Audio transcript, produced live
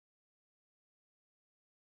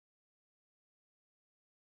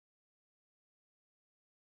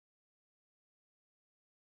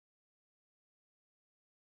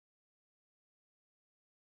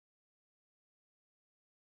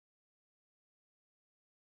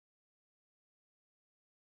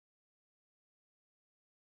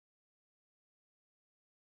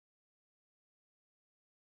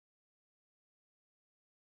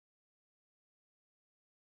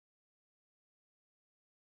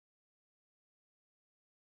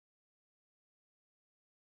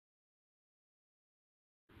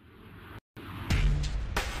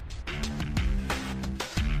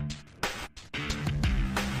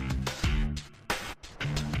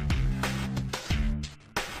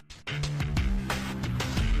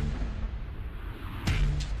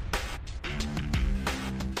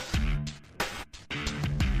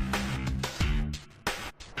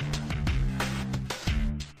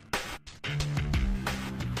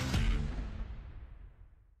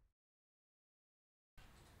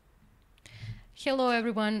Hello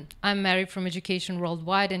everyone, I'm Mary from Education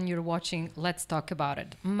Worldwide and you're watching Let's Talk About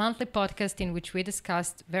It, a monthly podcast in which we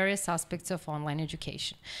discussed various aspects of online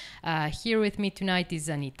education. Here with me tonight is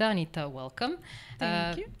Anita. Anita, welcome.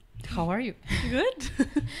 Thank you. How are you? Good.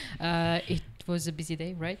 It was a busy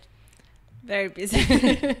day, right? Very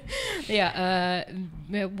busy. Yeah,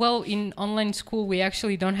 well, in online school we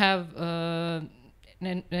actually don't have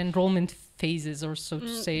enrollment phases, or so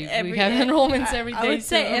to say. We have enrollments every day. I would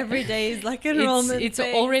say every day is like enrollment It's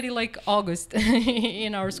phase. already like August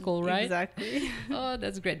in our school, right? Exactly. Oh,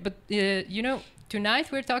 that's great. But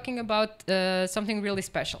tonight we're talking about something really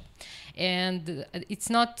special. And it's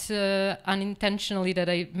not unintentionally that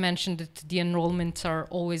I mentioned that the enrollments are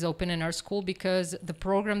always open in our school, because the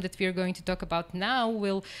program that we're going to talk about now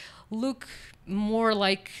will look more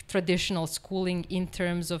like traditional schooling in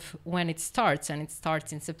terms of when it starts. And it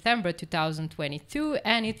starts in September 2022,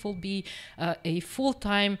 and it will be a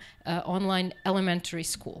full-time online elementary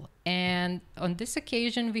school. And on this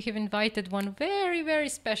occasion, we have invited one very, very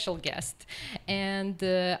special guest. And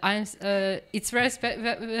it's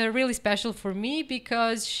really special for me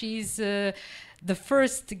because she's the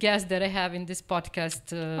first guest that I have in this podcast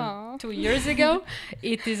 2 years ago.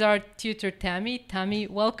 It is our tutor, Tammy. Tammy,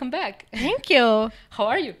 welcome back. Thank you. How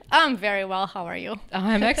are you? I'm very well. How are you?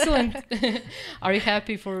 I'm excellent. Are you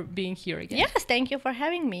happy for being here again? Yes, thank you for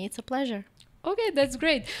having me. It's a pleasure. Okay, that's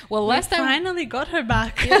great. Well, last time... finally got her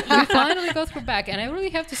back. We finally got her back. And I really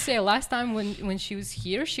have to say, last time when she was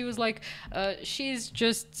here, she was like, she's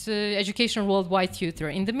just Education Worldwide tutor.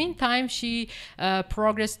 In the meantime, she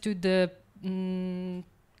progressed to the...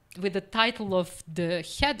 with the title of the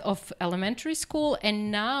head of elementary school,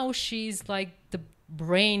 and now she's like the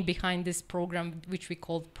brain behind this program, which we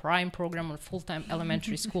call Prime Program or Full-Time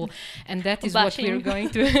Elementary School. And that is what we're going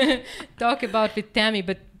to talk about with Tammy.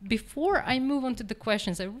 But before I move on to the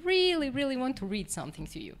questions, I really, really want to read something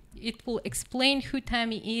to you. It will explain who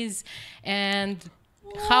Tammy is and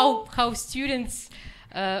how students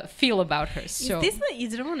feel about her. So is this what you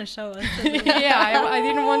didn't want to show us? Yeah, I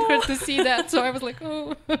didn't want her to see that, so I was like,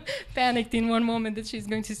 oh, panicked in one moment that she's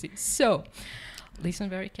going to see. So listen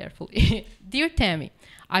very carefully. Dear Tammy,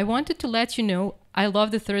 I wanted to let you know I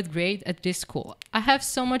love the 3rd grade at this school. I have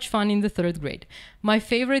so much fun in the 3rd grade. My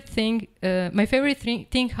favorite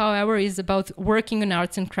thing, however, is about working on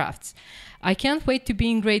arts and crafts. I can't wait to be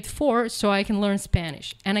in grade 4 so I can learn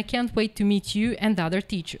Spanish. And I can't wait to meet you and other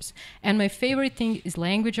teachers. And my favorite thing is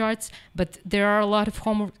language arts, but there are a lot of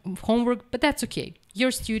homework, but that's okay. Your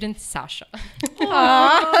student, Sasha.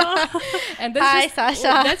 And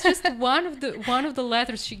Sasha. That's just one of the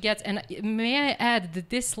letters she gets. And may I add that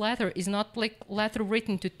this letter is not like letter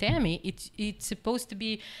written to Tammy. It's supposed to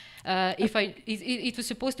be, it was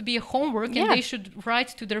supposed to be a homework, and they should write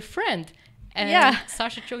to their friend. And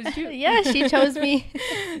Sasha chose you. Yeah, she chose me.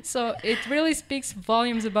 So it really speaks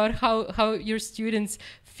volumes about how your students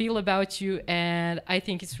feel about you, and I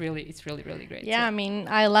think it's really great. Yeah, so. I mean,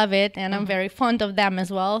 I love it, and I'm very fond of them as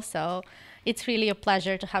well. So it's really a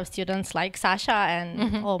pleasure to have students like Sasha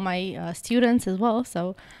and all my students as well.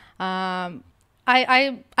 So I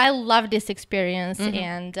love this experience,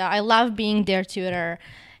 and I love being their tutor,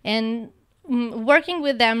 and working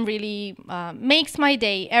with them really makes my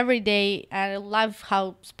day every day. I love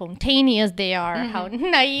how spontaneous they are, how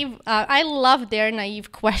naive. I love their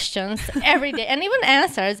naive questions every day, and even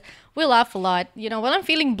answers. We laugh a lot. You know, when I'm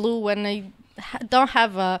feeling blue, when I don't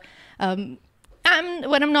have when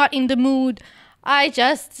I'm not in the mood, I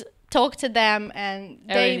just talk to them, and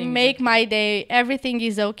they make my day. Everything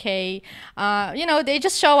is okay. They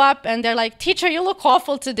just show up and they're like, "Teacher, you look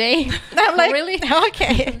awful today." And I'm like, really?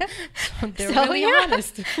 Okay. They're really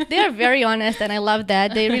honest. They're very honest, and I love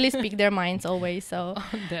that. They really speak their minds always. So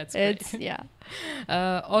that's great.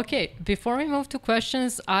 Okay, before we move to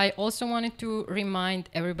questions, I also wanted to remind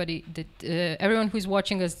everybody that everyone who's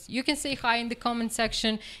watching us, you can say hi in the comment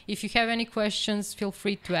section. If you have any questions, feel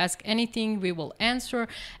free to ask anything. We will answer.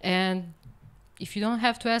 And if you don't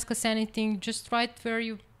have to ask us anything, just write where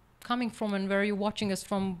you're coming from and where you're watching us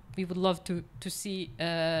from. We would love to see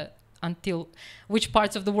until which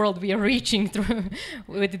parts of the world we are reaching through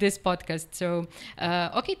with this podcast. So,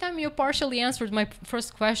 okay, Tammy, you partially answered my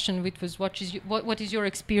first question, which was what is your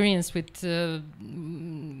experience with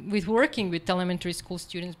working with elementary school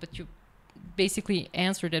students? But you basically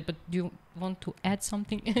answered it. But do you want to add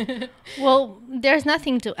something? Well, there's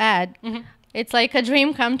nothing to add. It's like a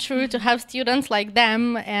dream come true to have students like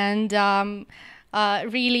them, and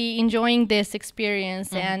really enjoying this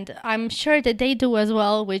experience, and I'm sure that they do as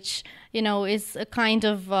well, which is a kind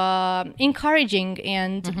of encouraging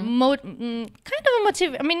and kind of a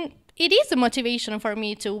motive. I mean, it is a motivation for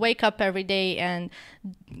me to wake up every day and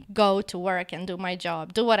go to work and do my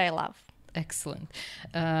job, do what I love. Excellent.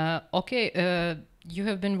 Okay. You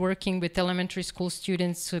have been working with elementary school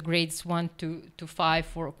students, grades 1 to 5,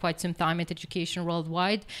 for quite some time at Education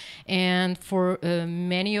Worldwide. And for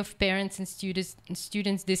many of parents and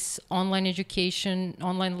students, this online education,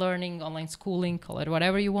 online learning, online schooling, call it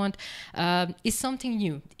whatever you want, is something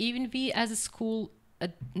new. Even we as a school,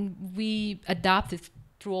 we adapted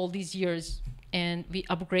through all these years, and we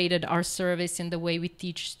upgraded our service in the way we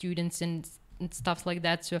teach students and stuff like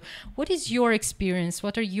that. So what is your experience?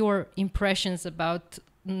 What are your impressions about,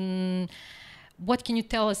 what can you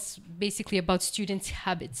tell us basically about students'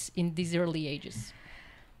 habits in these early ages?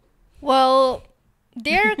 Well,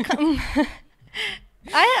 I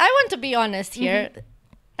want to be honest here.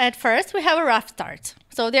 At first, we have a rough start.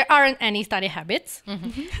 So there aren't any study habits.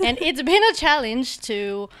 And it's been a challenge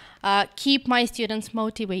to keep my students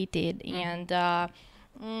motivated and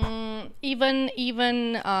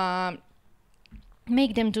even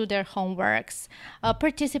make them do their homeworks,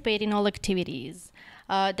 participate in all activities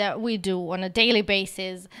that we do on a daily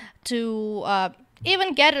basis, to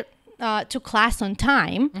even get to class on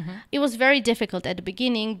time. It was very difficult at the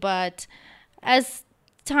beginning, but as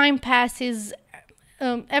time passes,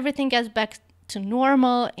 everything gets back to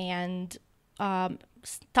normal and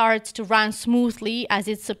starts to run smoothly as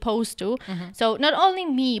it's supposed to. So not only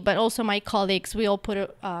me, but also my colleagues, we all put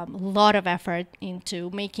a lot of effort into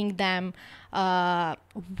making them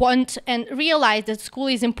want and realize that school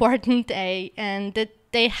is important, and that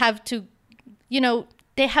they have to,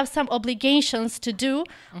 they have some obligations to do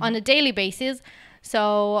on a daily basis.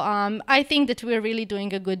 So I think that we're really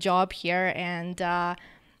doing a good job here. And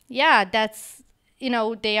that's,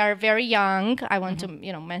 they are very young. I want to,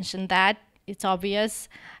 mention that. It's obvious.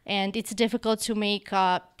 And it's difficult to make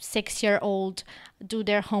a 6-year-old do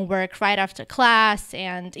their homework right after class.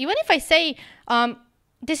 And even if I say,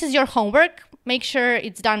 this is your homework, make sure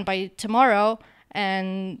it's done by tomorrow,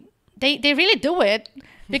 and they really do it,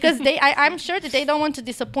 because I'm sure that they don't want to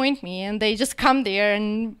disappoint me, and they just come there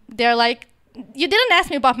and they're like, you didn't ask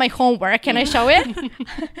me about my homework, can I show it?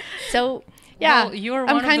 So yeah, well, you're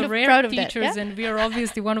I'm one kind of the of rare proud of teachers, that, yeah? and we are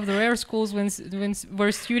obviously one of the rare schools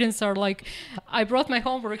where students are like, I brought my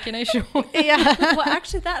homework, can I show it? Yeah. Well,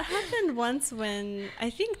 actually, that happened once when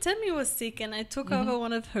I think Tammy was sick, and I took over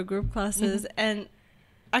one of her group classes, and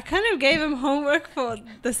I kind of gave him homework for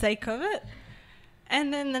the sake of it.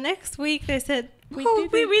 And then the next week they said, we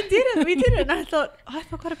did it. And I thought, I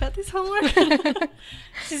forgot about this homework.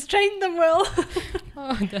 She's trained them well.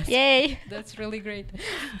 Oh, Yay. That's really great.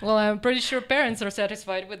 Well, I'm pretty sure parents are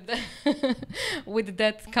satisfied with with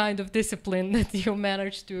that kind of discipline that you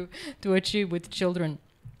managed to achieve with children.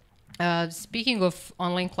 Speaking of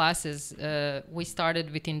online classes, we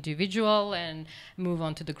started with individual and move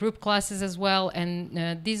on to the group classes as well.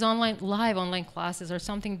 And these live online classes are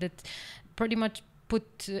something that pretty much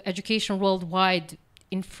put Education Worldwide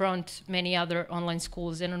in front many other online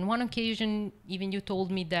schools. And on one occasion, even you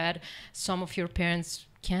told me that some of your parents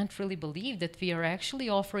can't really believe that we are actually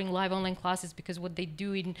offering live online classes, because what they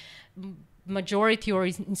do in majority or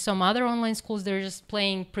in some other online schools, they're just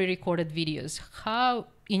playing pre-recorded videos. How,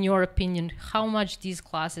 in your opinion, how much these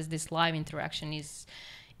classes, this live interaction is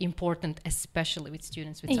important, especially with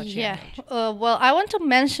students with such a young age? Well, I want to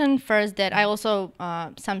mention first that I also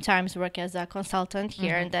sometimes work as a consultant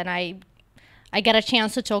here, and then I get a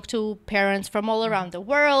chance to talk to parents from all around the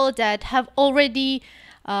world that have already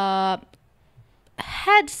had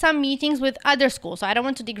some meetings with other schools. So I don't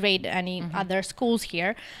want to degrade any other schools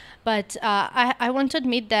here, but I want to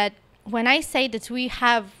admit that when I say that we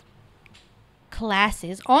have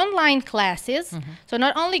classes, online classes, so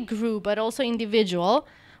not only group but also individual,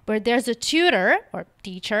 where there's a tutor or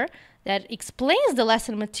teacher that explains the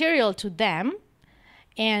lesson material to them,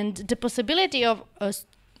 and the possibility of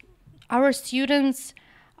our students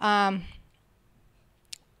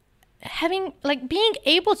being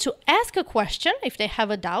able to ask a question if they have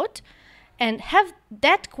a doubt, and have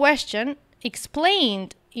that question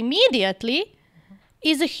explained immediately,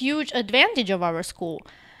 is a huge advantage of our school.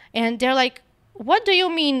 And they're like, what do you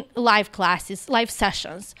mean live classes, live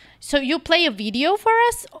sessions? So you play a video for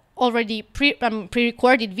us, already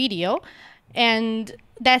pre-recorded video, and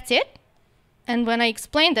that's it? And when I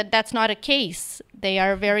explain that that's not a case, they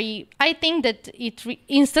are I think that it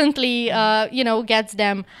instantly, gets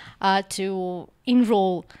them to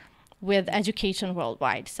enroll with Education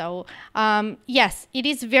Worldwide. So yes, it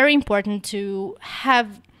is very important to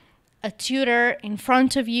have a tutor in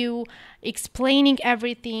front of you explaining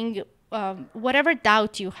everything, whatever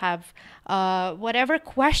doubt you have, whatever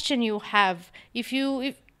question you have. If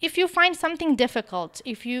if you find something difficult,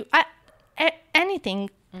 if you anything,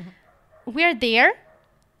 we're there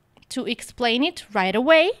to explain it right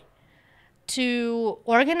away, to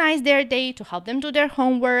organize their day, to help them do their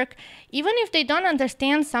homework. Even if they don't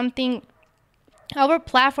understand something, our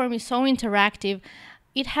platform is so interactive.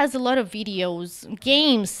 It has a lot of videos,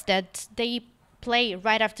 games that they play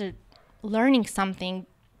right after learning something.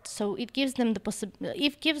 So it gives them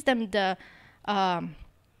the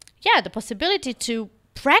the possibility to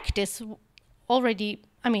practice already.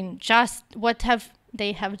 I mean, just what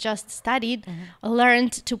they have just studied,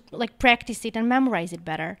 learned to like practice it and memorize it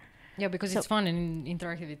better. Yeah, because it's fun and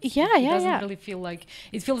interactive. It doesn't really feel like,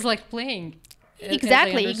 it feels like playing.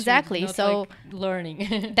 Exactly. Not So like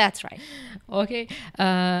learning. that's right. Okay,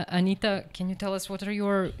 Anita, can you tell us what are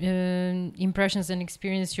your impressions and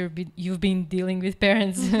experience you've been dealing with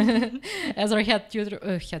parents as our head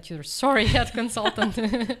consultant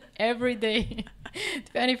every day,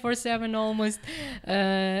 24/7 almost,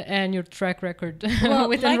 and your track record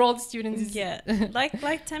with enrolled students? Yeah,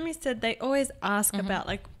 like Tammy said, they always ask about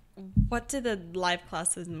like, what do the live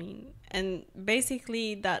classes mean? And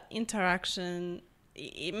basically that interaction,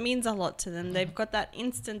 it means a lot to them. They've got that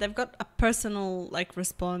instant, they've got a personal like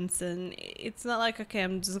response, and it's not like, okay,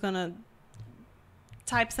 I'm just gonna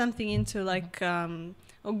type something into like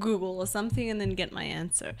or Google or something and then get my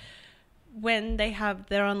answer. When they have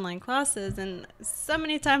their online classes, and so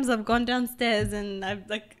many times I've gone downstairs and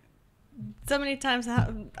so many times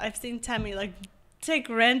I've seen Tammy like take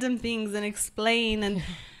random things and explain, and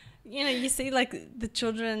you know, you see like the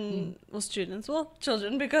children or students,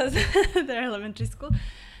 children because they're elementary school,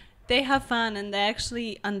 they have fun and they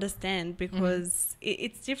actually understand, because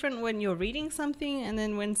it's different when you're reading something and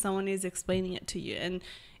then when someone is explaining it to you. And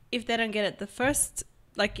if they don't get it the first,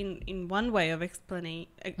 like in one way of explaining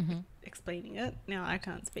it, now I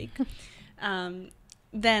can't speak,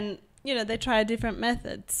 then, you know, they try a different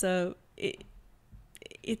method. So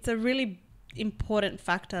it's a really important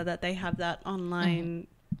factor that they have that online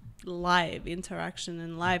live interaction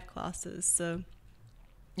and live classes. So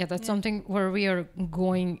yeah, that's something where we are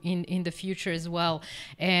going in the future as well.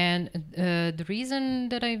 And the reason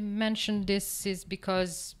that I mentioned this is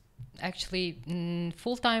because actually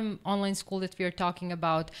full-time online school that we are talking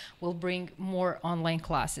about will bring more online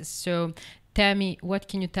classes. So Tammy, what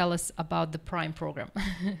can you tell us about the Prime program?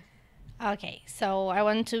 Okay, so I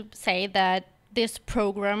want to say that this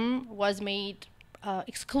program was made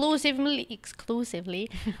exclusively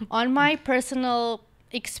on my personal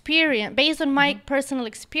experience, based on my personal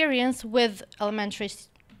experience with elementary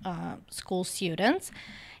school students.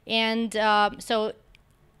 And so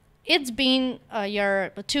it's been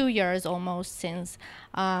 2 years almost since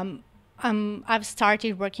I've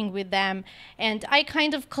started working with them, and I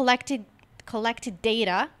kind of collected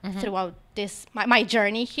data throughout this my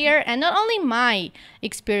journey here, and not only my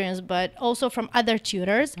experience but also from other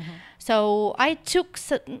tutors. So I took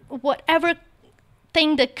whatever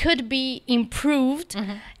thing that could be improved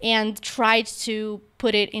and tried to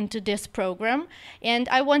put it into this program. And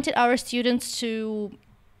I wanted our students to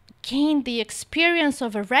gain the experience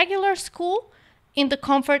of a regular school in the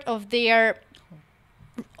comfort of their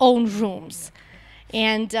own rooms.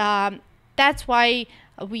 And that's why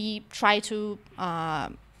we try to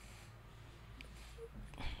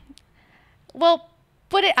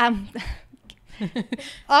put it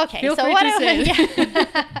okay, feel so free what to say it.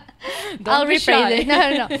 I'll rephrase it.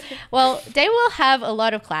 No. Well, they will have a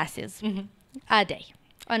lot of classes a day,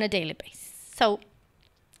 on a daily basis. So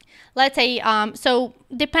let's say, so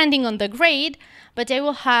depending on the grade, but they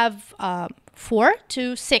will have 4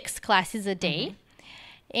 to 6 classes a day.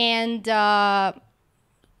 And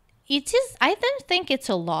it is, I don't think it's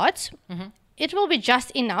a lot. It will be just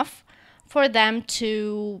enough for them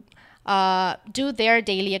to do their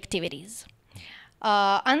daily activities.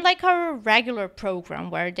 Unlike our regular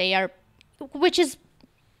program which is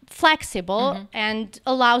flexible and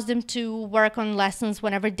allows them to work on lessons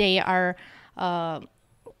whenever they are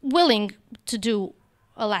willing to do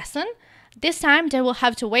a lesson. This time they will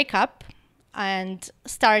have to wake up and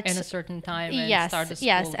start in a certain time and start the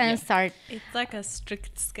school. Start. It's like a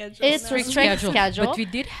strict schedule. It's a strict schedule. But we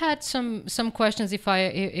did had some questions. If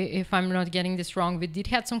I'm not getting this wrong, we did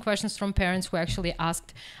had some questions from parents who actually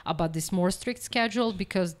asked about this more strict schedule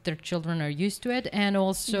because their children are used to it, and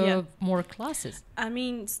also more classes. I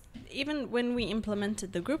mean, even when we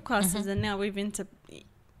implemented the group classes, and now we've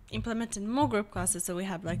implemented more group classes, so we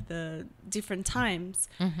have like the different times.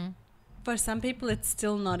 For some people, it's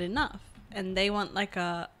still not enough. And they want like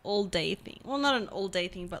a all day thing. Well, not an all day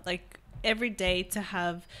thing, but like every day to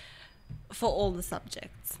have for all the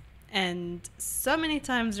subjects. And so many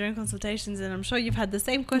times during consultations, and I'm sure you've had the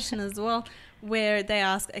same question as well, where they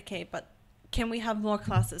ask, okay, but can we have more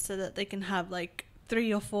classes so that they can have like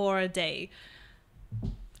 3 or 4 a day?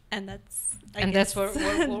 And that's where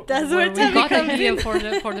that's where we Tammy got comes an idea in.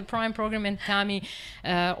 for the prime program, and Tammy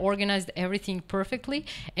organized everything perfectly.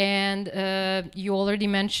 And you already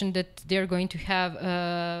mentioned that they're going to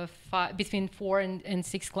have between 4 and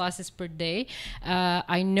 6 classes per day.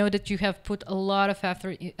 I know that you have put a lot of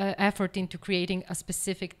effort into creating a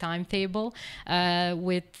specific timetable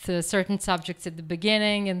with certain subjects at the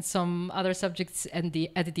beginning and some other subjects at the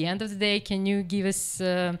end of the day. Can you give us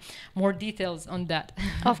more details on that?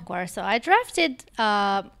 Of course. So I drafted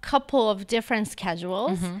a couple of different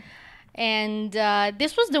schedules. And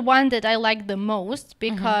this was the one that I liked the most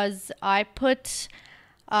because I put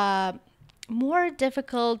more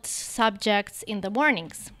difficult subjects in the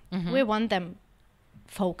mornings. We want them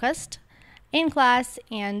focused in class,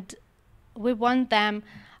 and we want them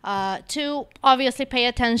to obviously pay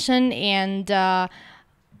attention and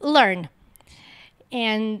learn.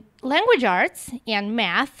 And language arts and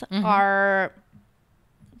math are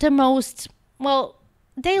the most, well,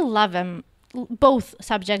 they love them, both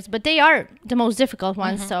subjects, but they are the most difficult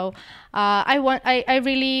ones. So I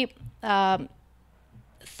really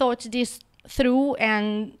thought this through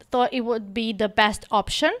and thought it would be the best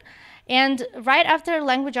option. And right after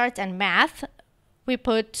language arts and math, we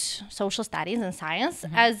put social studies and science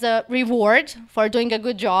as a reward for doing a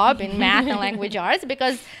good job in math and language arts,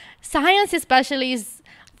 because science especially is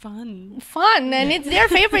fun and it's their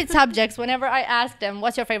favorite subjects. Whenever I ask them,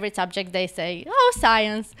 what's your favorite subject, they say, oh,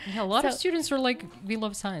 science. Yeah, a lot of students are like, we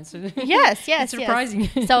love science. Yes, it's surprising.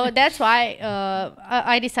 So that's why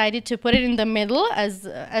I decided to put it in the middle as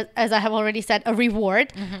I have already said, a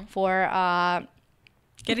reward for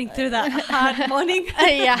getting through that hard morning.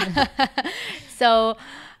 Yeah. So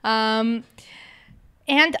and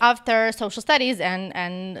after social studies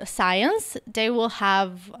and science, they will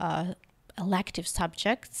have elective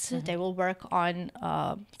subjects. They will work on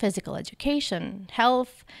physical education,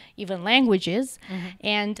 health, even languages,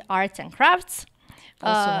 and arts and crafts.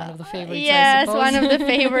 Also one of the favorites, yes, I suppose. one of the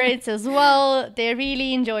favorites as well. They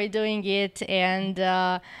really enjoy doing it,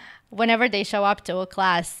 and whenever they show up to a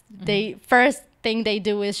class, they first thing they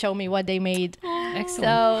do is show me what they made.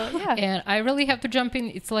 Excellent. So, yeah. And I really have to jump in.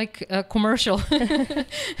 It's like a commercial.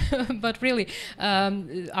 But really,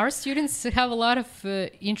 our students have a lot of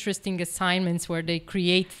interesting assignments where they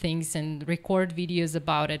create things and record videos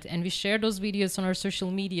about it. And we share those videos on our social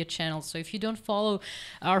media channels. So if you don't follow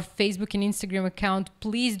our Facebook and Instagram account,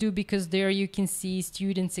 please do, because there you can see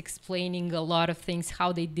students explaining a lot of things,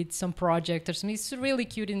 how they did some project or something. It's really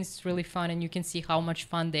cute and it's really fun, and you can see how much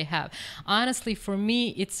fun they have. Honestly, for me,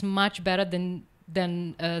 it's much better than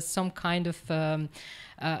some kind of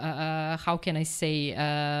how can I say,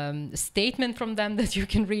 statement from them that you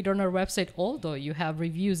can read on our website, although you have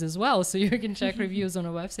reviews as well, so you can check reviews on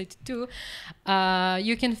our website too.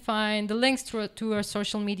 You can find the links to our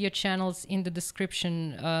social media channels in the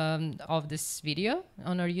description of this video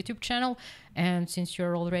on our YouTube channel. And since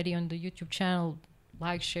you're already on the YouTube channel,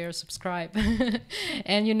 like, share, subscribe,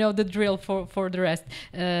 and you know the drill for the rest.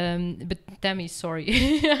 But Tammy, sorry,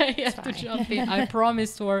 I have to jump in. I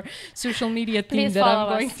promised to our social media team Please that I'm follow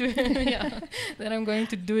going us. to that I'm going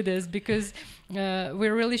to do this, because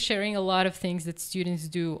we're really sharing a lot of things that students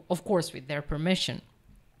do, of course, with their permission,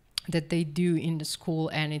 that they do in the school,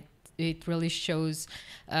 and it really shows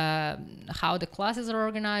how the classes are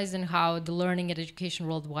organized and how the learning and education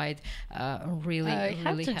worldwide really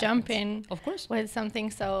have to happens. jump in, of course, with something.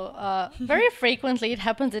 So very frequently it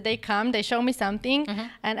happens that they come, they show me something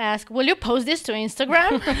and ask, will you post this to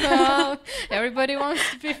Instagram? Everybody wants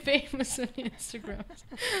to be famous on Instagram,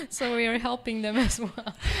 so we are helping them as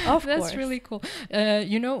well. Of That's course. really cool.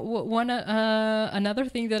 You know, another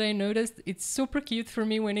thing that I noticed, it's super cute for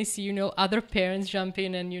me when I see, other parents jump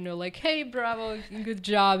in and, like, hey, bravo, good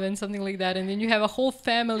job, and something like that. And then you have a whole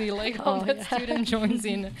family, like, student joins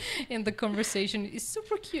in the conversation. It's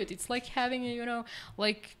super cute. It's like having,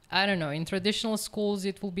 like, I don't know, in traditional schools,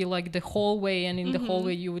 it will be like the hallway, and in the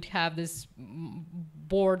hallway you would have this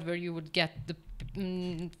board where you would get the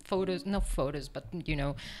not photos, but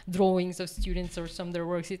drawings of students or some of their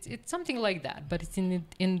works. It's something like that, but it's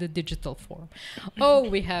in the digital form. Oh,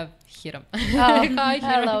 we have Hiram. Hi,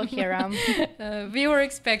 Hiram. Hello, Hiram. We were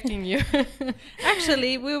expecting you.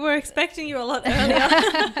 Actually, we were expecting you a lot earlier.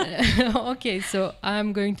 Okay, so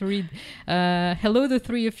I'm going to read. Hello, the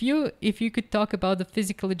three of you. If you could talk about the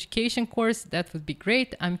physical education course, that would be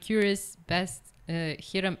great. I'm curious,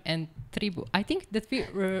 Hiram and Tribu. I think that we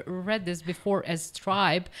read this before as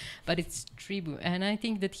tribe, but it's Tribu. And I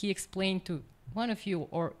think that he explained to one of you,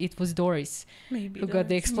 or it was Doris, Maybe who got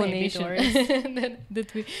the explanation.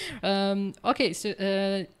 Okay,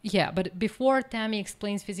 so yeah, but before Tammy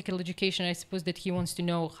explains physical education, I suppose that he wants to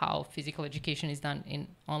know how physical education is done in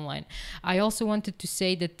online. I also wanted to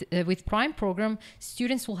say that with Prime program,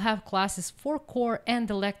 students will have classes for core and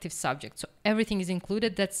elective subjects. So everything is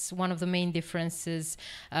included. That's one of the main differences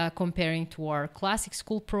comparing to our classic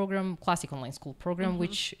school program, classic online school program,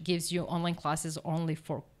 which gives you online classes only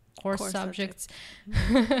for core subjects.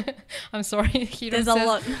 I'm sorry. There's a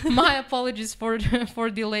lot. My apologies for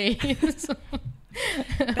delay.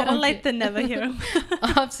 Better late than never, here.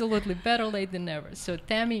 Absolutely, better late than never. So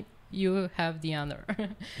Tammy, you have the honor.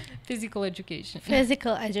 Physical education.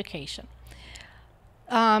 Physical education.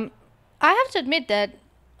 I have to admit that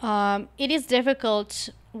it is difficult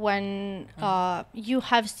when you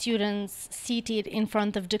have students seated in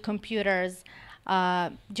front of the computers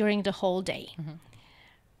during the whole day.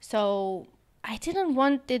 So I didn't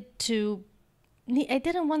want them to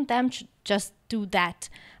just do that.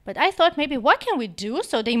 But I thought maybe what can we do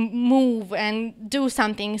so they move and do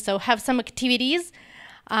something, so have some activities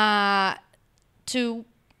then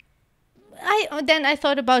I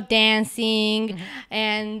thought about dancing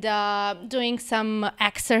and doing some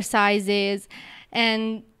exercises,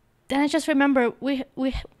 and then I just remember we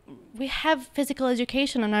have physical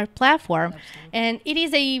education on our platform. Absolutely. And it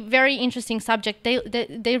is a very interesting subject.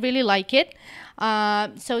 They really like it.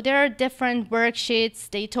 So there are different worksheets.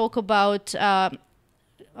 They talk about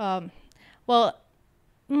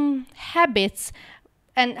habits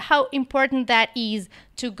and how important that is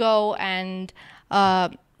to go and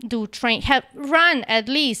run at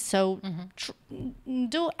least. So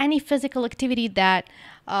do any physical activity that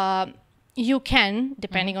you can,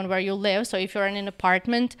 depending on where you live. So if you're in an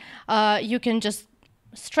apartment, you can just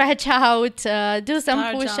stretch out, do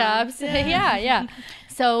some push-ups. Yeah.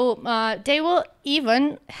 So they will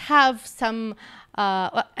even have some,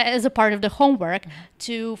 as a part of the homework,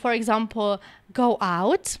 to, for example, go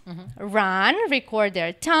out, run, record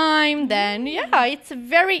their time. Then, it's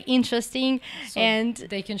very interesting. So and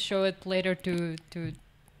they can show it later to the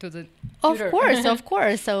tutor. Of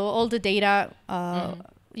course. So all the data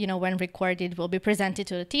when recorded will be presented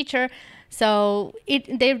to the teacher. So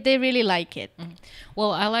they really like it.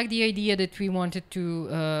 Well, I like the idea that we wanted to,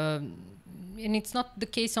 and it's not the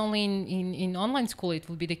case only in online school, it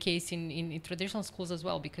will be the case in traditional schools as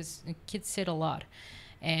well, because kids sit a lot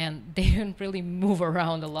and they don't really move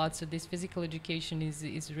around a lot. So this physical education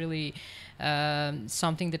is really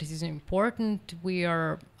something that is important.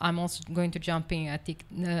 I'm also going to jump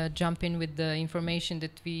in with the information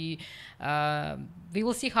that we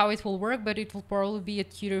will see how it will work, but it will probably be a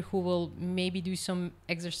tutor who will maybe do some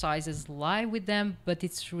exercises live with them. But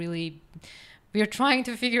it's really, we are trying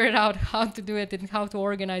to figure it out how to do it and how to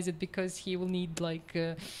organize it, because he will need like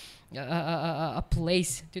a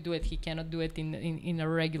place to do it. He cannot do it in a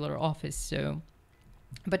regular office. So,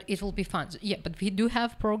 but it will be fun. So, but we do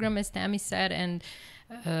have program, as Tammy said, and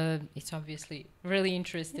it's obviously really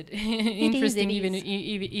interesting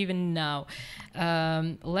even now.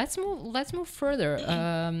 Let's move further.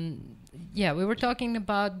 We were talking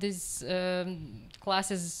about this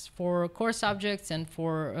classes for core subjects and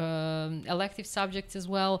for elective subjects as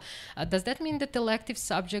well. Does that mean that elective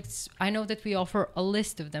subjects, I know that we offer a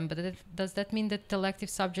list of them, but does that mean that elective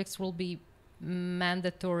subjects will be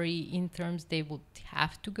mandatory in terms they would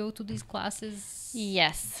have to go to these classes?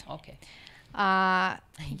 Yes. Okay.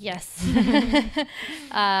 Yes.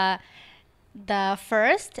 The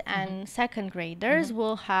first and second graders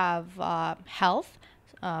will have health,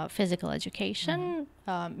 physical education,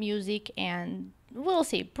 music, and we'll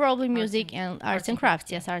see, probably music and arts and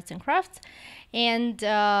crafts. Yes, arts and crafts. And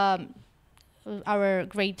our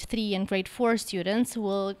grade 3 and grade 4 students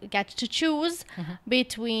will get to choose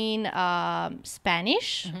between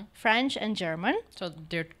Spanish, French, and German. So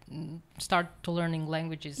they're start to learning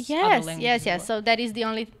languages. Yes. So that is the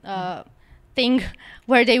only thing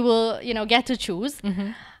where they will, get to choose.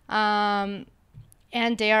 And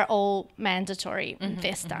they are all mandatory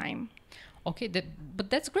this time. Okay, but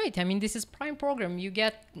that's great. I mean, this is Prime program. You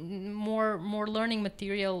get more learning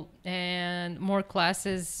material and more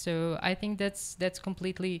classes. So I think that's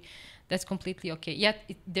completely That's completely okay. Yet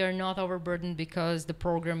they're not overburdened because the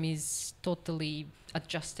program is totally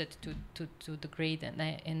adjusted to the grade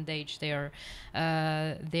and the age they are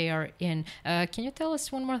in. Can you tell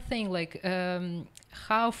us one more thing? Like,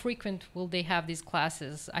 how frequent will they have these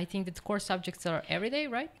classes? I think that core subjects are every day,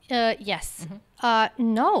 right? Yes.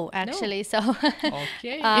 No, actually. So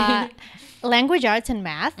Okay. language arts and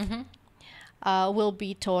math will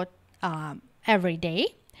be taught every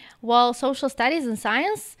day, while social studies and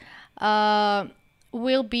science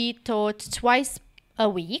will be taught twice a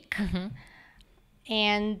week,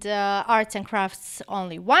 and arts and crafts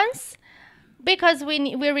only once, because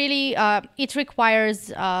we really it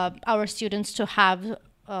requires our students to have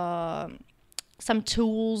some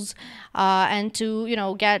tools and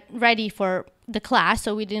to get ready for the class.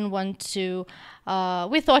 So we didn't want to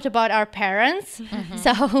we thought about our parents,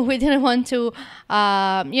 so we didn't want to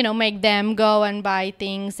make them go and buy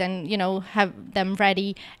things and have them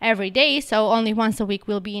ready every day. So only once a week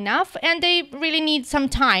will be enough, and they really need some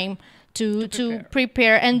time to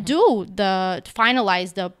prepare and to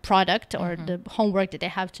finalize the product or the homework that they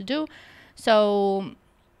have to do. So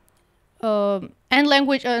and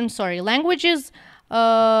languages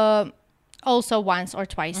also once or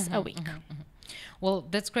twice a week. Well,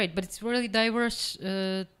 that's great, but it's really diverse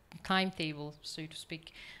timetable, so to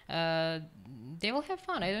speak. They will have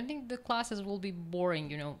fun. I don't think the classes will be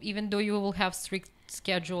boring, even though you will have strict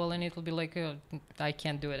schedule and it will be like, I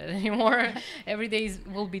can't do it anymore. Every day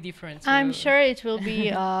will be different. So. I'm sure it will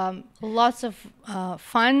be lots of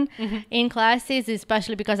fun in classes,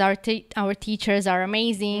 especially because our teachers are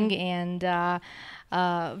amazing and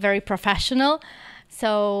very professional.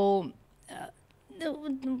 So they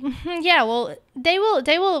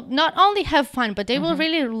will not only have fun, but they will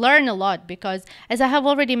really learn a lot, because as I have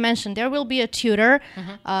already mentioned, there will be a tutor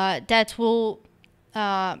that will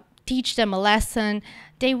teach them a lesson.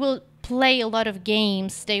 They will play a lot of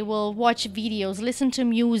games. They will watch videos, listen to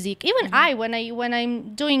music. Even when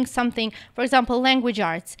I'm doing something, for example, language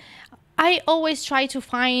arts, I always try to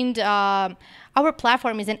find our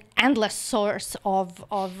platform is an endless source of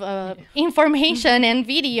information and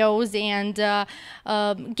videos and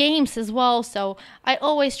games as well. So I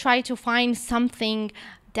always try to find something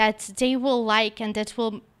that they will like and that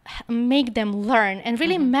will make them learn and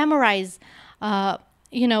really memorize,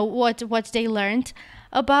 what they learned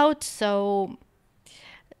about. So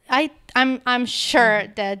I'm sure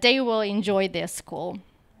that they will enjoy this school.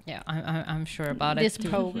 Yeah, I'm sure about this it too.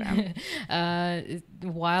 program.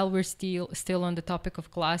 While we're still on the topic of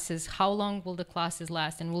classes, how long will the classes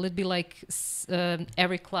last? And will it be like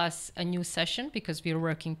every class a new session because we're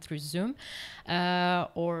working through Zoom?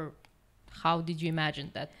 Or how did you imagine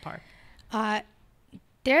that part?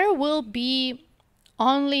 There will be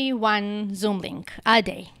only one Zoom link a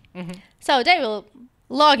day. So they will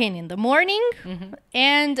log in the morning,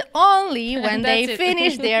 and only when they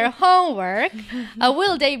finish their homework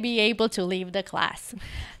will they be able to leave the class.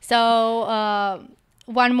 So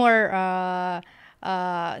one more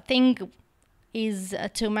thing is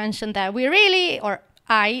to mention that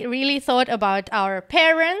I really thought about our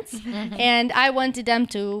parents, and I wanted them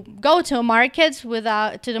to go to the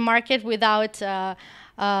market without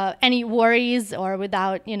any worries or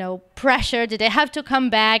without pressure that they have to come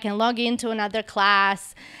back and log into another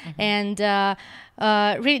class. And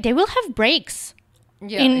really they will have breaks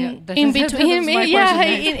in between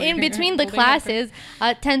the classes,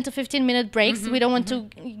 10 to 15 minute breaks. We don't want to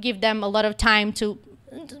give them a lot of time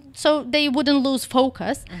so they wouldn't lose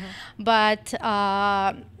focus, but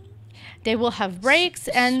they will have breaks,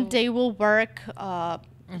 and they will work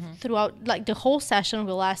throughout, like the whole session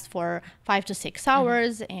will last for 5 to 6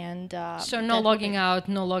 hours. And so no logging out,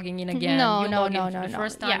 no logging in again. No. The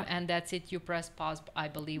first time, and that's it. You press pause, I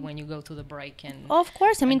believe, when you go to the break. And of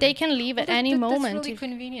course, I mean, they can leave at any moment. That's really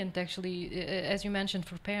convenient, actually, as you mentioned,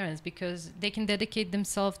 for parents, because they can dedicate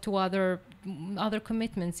themselves to other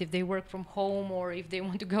commitments. If they work from home, or if they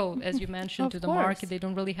want to go, as you mentioned, to the market, they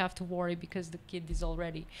don't really have to worry because the kid is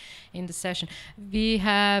already in the session. We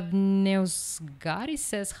have Neusgari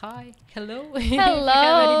says hi. Hello. Hello. If you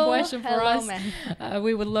have any question for us,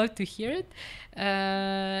 we would love to hear it.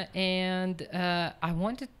 And I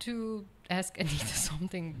wanted to ask Anita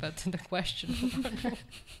something, but the question.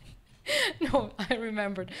 No, I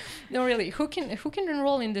remembered. No, really. Who can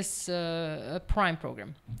enroll in this Prime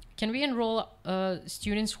program? Can we enroll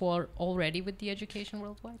students who are already with the Education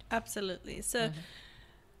Worldwide? Absolutely. So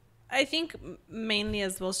I think mainly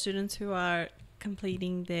as well students who are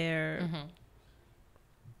completing their...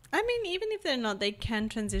 I mean, even if they're not, they can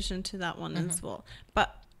transition to that one as well.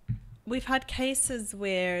 But we've had cases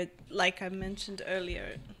where, like I mentioned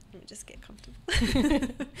earlier, let me just get comfortable.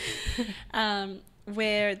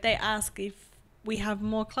 Where they ask if we have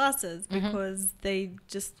more classes because they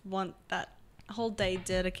just want that whole day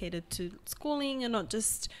dedicated to schooling and not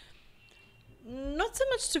so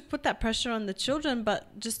much to put that pressure on the children,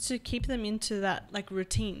 but just to keep them into that like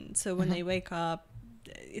routine. So when they wake up,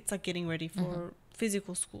 it's like getting ready for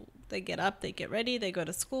physical school. They get up, they get ready, they go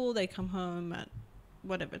to school, they come home at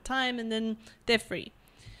whatever time, and then they're free.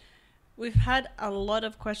 We've had a lot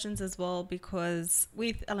of questions as well because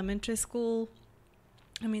with elementary school,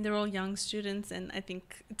 I mean, they're all young students, and I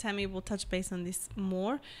think Tammy will touch base on this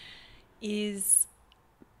more, is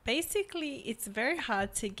basically it's very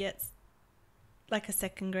hard to get like a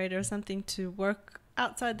second grader or something to work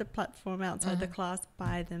outside the platform, outside the class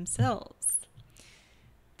by themselves.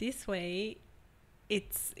 This way,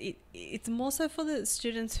 it's more so for the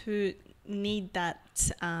students who need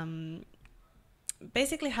that,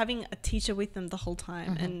 basically having a teacher with them the whole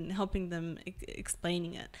time and helping them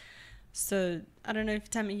explaining it. So I don't know if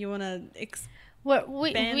Tammy, you want to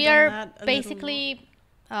we are basically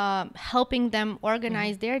helping them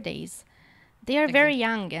organize their days. They are very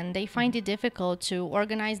young and they find it difficult to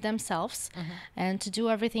organize themselves and to do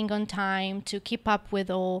everything on time, to keep up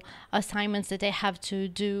with all assignments that they have to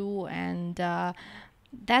do. And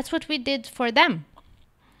that's what we did for them.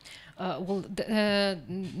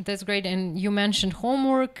 That's great. And you mentioned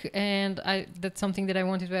homework, and that's something that I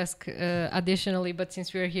wanted to ask additionally, but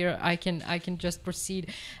since we're here, I can just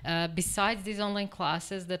proceed. Besides these online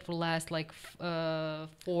classes that will last like 4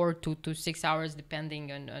 to 6 hours,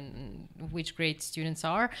 depending on which grade students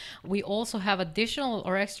are, we also have additional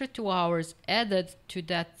or extra 2 hours added to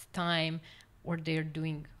that time where they're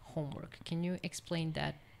doing homework. Can you explain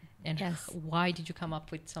that? And why did you come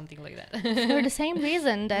up with something like that? For the same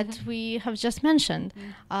reason that we have just mentioned.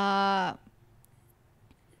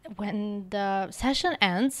 When the session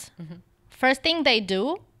ends, first thing they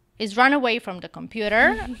do is run away from the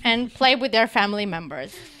computer and play with their family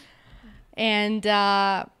members. And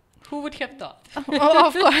who would have thought? Oh,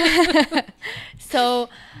 of course. So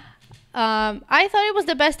I thought it was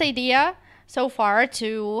the best idea so far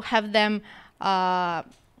to have them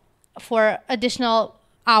for additional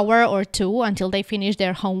hour or two until they finish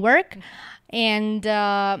their homework. And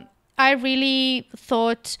I really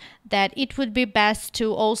thought that it would be best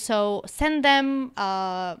to also send them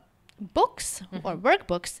books or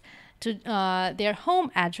workbooks to their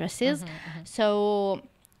home addresses. So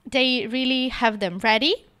they really have them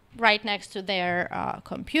ready right next to their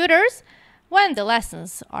computers. When the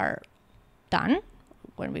lessons are done,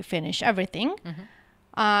 when we finish everything,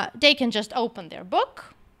 they can just open their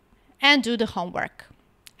book and do the homework.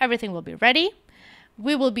 Everything will be ready.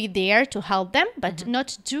 We will be there to help them, but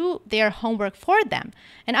not do their homework for them.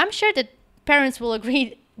 And I'm sure that parents will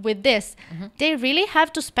agree with this. They really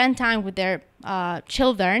have to spend time with their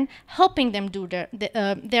children, helping them do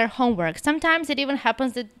their homework. Sometimes it even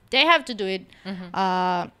happens that they have to do it.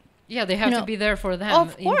 They have to be there for them.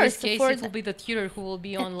 Of course, in this case, it will be the tutor who will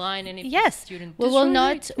be online, and if the student we will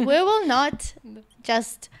not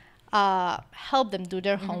just help them do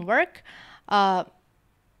their homework.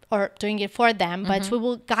 Or doing it for them, but we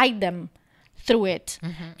will guide them through it.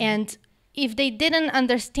 And if they didn't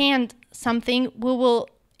understand something, we will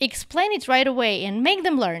explain it right away and make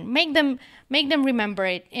them learn, make them remember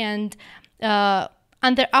it. And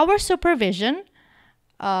under our supervision,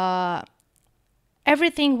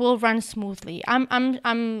 everything will run smoothly.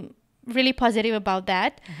 I'm really positive about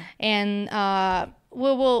that, and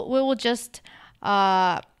we will just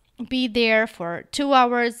be there for 2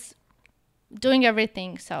 hours. Doing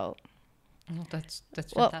everything, so that's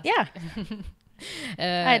fantastic.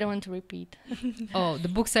 I don't want to repeat. The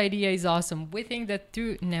books idea is awesome. We think that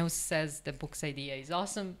too. Now says the books idea is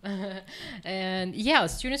awesome. And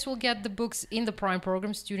students will get the books in the Prime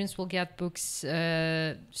program. Students will get books.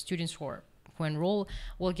 Students who enroll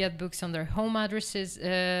will get books on their home addresses.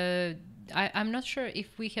 I'm not sure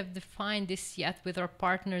if we have defined this yet with our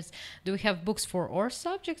partners. Do we have books for all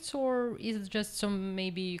subjects, or is it just some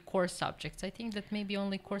maybe core subjects? I think that maybe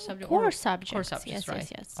only core subjects. Core subjects, yes, right?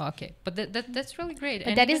 Yes. Okay, but that's really great.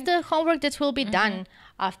 But that is the homework that will be done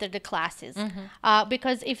after the classes.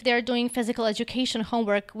 Because if they're doing physical education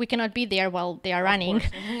homework, we cannot be there while they are running.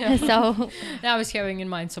 So I was having in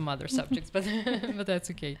mind some other subjects, but but that's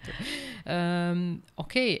okay too.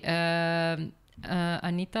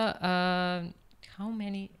 Anita, how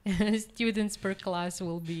many students per class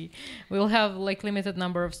we'll have like limited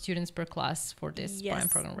number of students per class for this Prime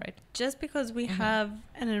program, right? Just because we have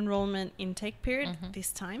an enrollment intake period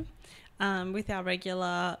this time. With our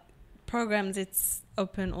regular programs, it's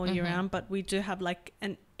open all year round, but we do have like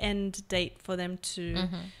an end date for them to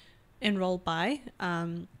enroll by,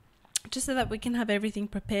 just so that we can have everything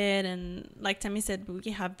prepared. And like Tammy said,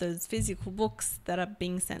 we have those physical books that are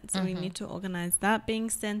being sent, so we need to organize that being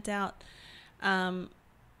sent out. So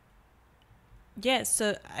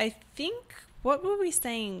I think, what were we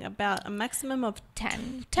saying about a maximum of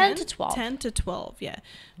 10 to 12. 10 to 12, yeah.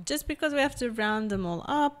 Just because we have to round them all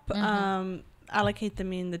up, allocate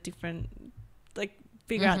them in the different, like,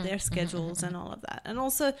 figure out their schedules and all of that. And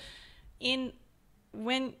also, even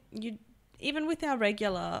with our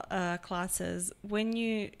regular classes, when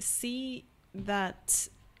you see that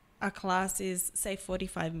a class is, say,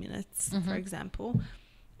 45 minutes, for example,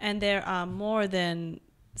 and there are more than,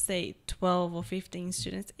 say, 12 or 15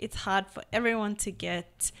 students, it's hard for everyone to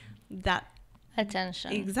get that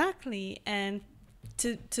attention. Exactly. And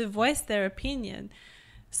to voice their opinion.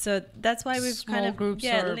 So that's why we've Small kind of groups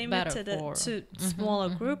limited it to smaller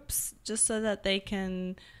groups, just so that they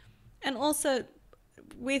can. And also,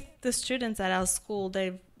 with the students at our school,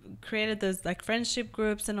 they've created those like friendship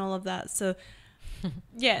groups and all of that. So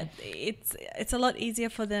yeah, it's a lot easier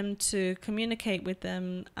for them to communicate with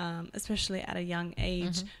them, especially at a young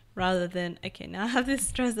age, rather than, okay, now I have this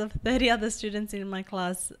stress of 30 other students in my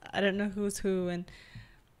class. I don't know who's who. And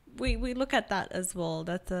we look at that as well.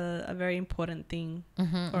 That's a very important thing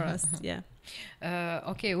for us. Yeah.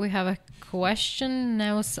 Okay, we have a question.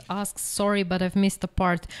 Neus asks, sorry, but I've missed a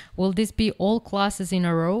part. Will this be all classes in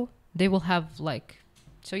a row? They will have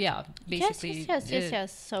basically.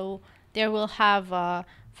 Yes. So they will have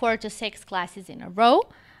 4 to 6 classes in a row,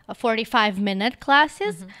 45-minute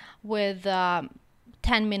classes with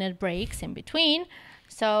 10-minute breaks in between.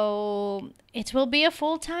 So it will be a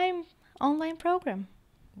full-time online program.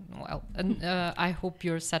 Well, I hope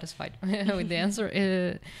you're satisfied with the answer.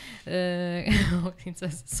 It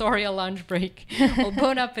says, sorry, a lunch break. Well,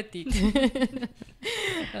 bon appetit.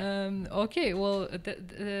 Okay, well,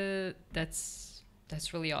 that's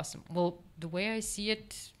really awesome. Well, the way I see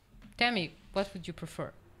it, Tammy, what would you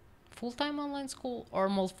prefer? Full-time online school or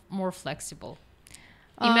more flexible?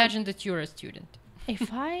 Imagine that you're a student. If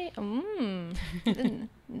I...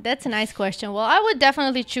 that's a nice question. Well, I would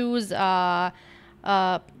definitely choose...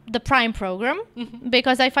 the prime program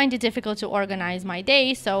because I find it difficult to organize my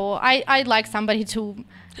day, so I'd like somebody to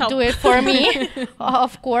do it for me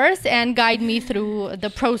of course, and guide me through the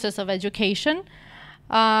process of education.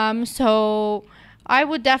 So I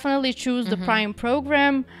would definitely choose the prime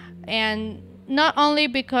program, and not only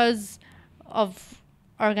because of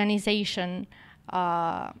organization,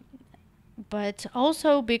 but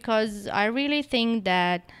also because I really think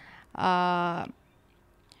that I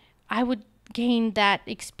would gain that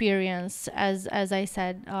experience, as I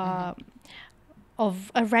said,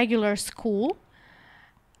 of a regular school,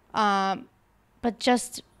 but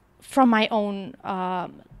just from my own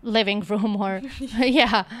living room or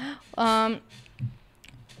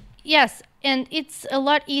yes, and it's a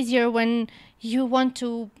lot easier when you want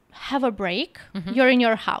to have a break. You're in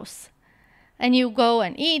your house and you go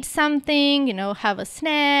and eat something, have a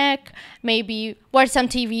snack, maybe watch some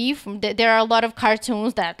TV. There are a lot of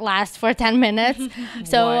cartoons that last for 10 minutes.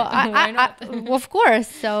 So Why not? of course.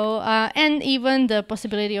 So, and even the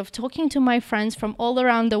possibility of talking to my friends from all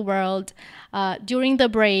around the world during the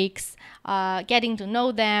breaks, getting to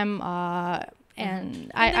know them.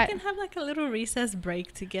 And they can have like a little recess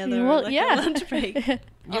break together, well, like a lunch break.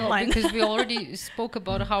 Because we already spoke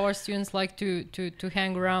about how our students like to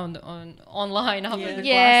hang around online after the classes.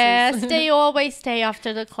 Yes, they always stay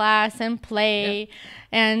after the class and play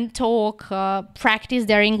and talk, practice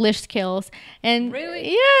their English skills. And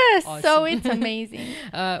really? Yes, awesome. So it's amazing.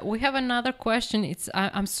 We have another question. It's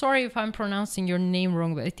I'm sorry if I'm pronouncing your name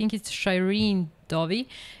wrong, but I think it's Shireen Dovi.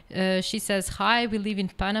 She says, hi, we live in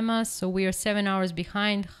Panama, so we are 7 hours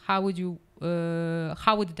behind. How would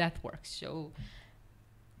that work? So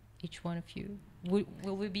each one of you,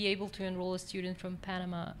 will we be able to enroll a student from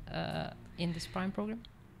Panama in this prime program?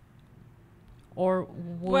 Or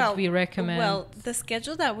would we recommend? Well, the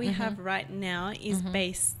schedule that we have right now is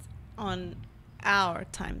based on our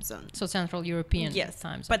time zone. So Central European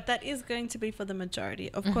time zone. But that is going to be for the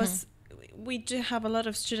majority. Of course, we do have a lot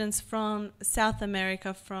of students from South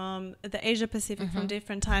America, from the Asia Pacific, from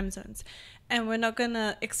different time zones. And we're not going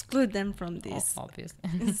to exclude them from this.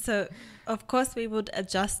 Obviously. So, of course, we would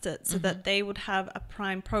adjust it so that they would have a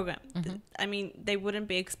prime program. I mean, they wouldn't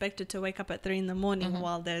be expected to wake up at 3 a.m.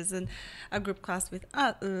 while there's a group class with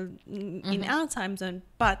in our time zone.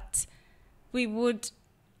 But we would,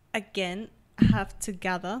 again, have to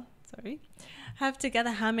gather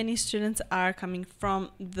how many students are coming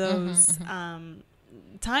from those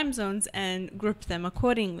time zones and group them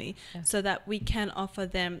accordingly, so that we can offer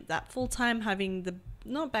them that full time, having the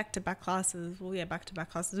not back-to-back classes. Well, yeah, back-to-back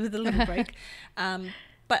classes with a little break.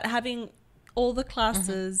 But having all the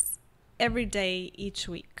classes every day each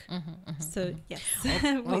week. So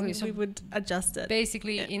yes, we would adjust it.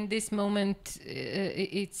 Basically, in this moment,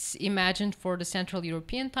 it's imagined for the Central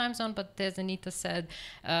European time zone, but as Anita said,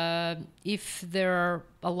 if there are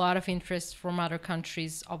a lot of interest from other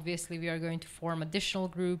countries, obviously we are going to form additional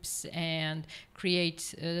groups and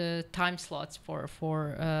create time slots for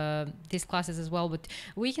these classes as well. But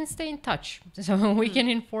we can stay in touch, so we can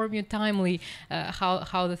inform you timely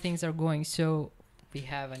how the things are going. So we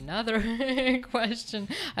have another question.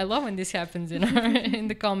 I love when this happens in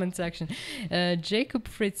the comment section. Jacob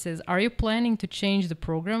Fritz says, "Are you planning to change the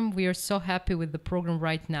program? We are so happy with the program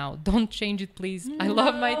right now. Don't change it, please. I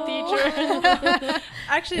love my teacher."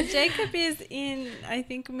 Actually, Jacob is in, I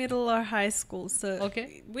think, middle or high school. So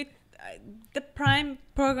okay, with the prime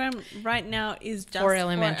program right now is just for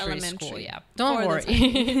elementary school. Yeah, don't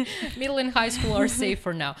worry. Middle and high school are safe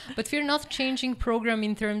for now. But we're not changing program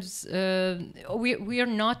in terms. We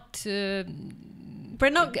are not. We're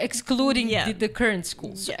not excluding the current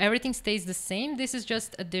school. So everything stays the same. This is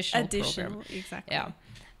just additional program. Exactly. Yeah.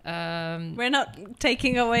 We're not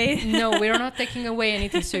taking away. No, we're not taking away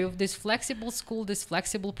anything. So if this flexible school, this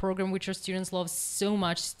flexible program, which our students love so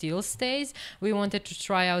much, still stays, we wanted to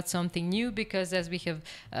try out something new because, as we have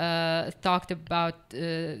talked about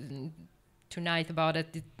tonight about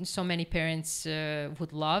it, so many parents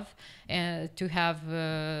would love to have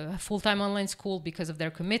a full-time online school because of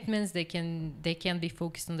their commitments. They can't be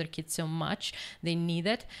focused on their kids so much. They need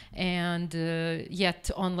it, and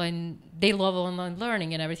yet online, they love online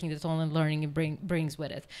learning and everything that online learning brings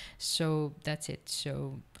with it. So that's it.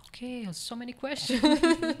 So okay, so many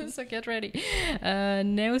questions. So get ready.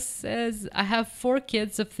 Neo says, "I have 4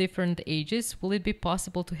 kids of different ages. Will it be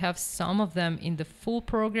possible to have some of them in the full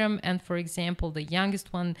program? And for example, the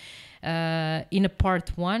youngest one in a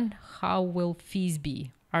part 1, how will fees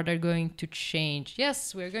be? Are they going to change?"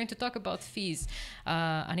 Yes, we're going to talk about fees.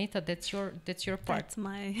 Anita, that's your part. That's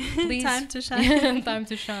my Please. time to shine. Time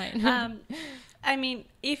to shine. I mean,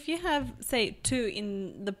 if you have, say, 2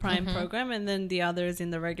 in the prime program and then the others in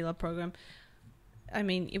the regular program, I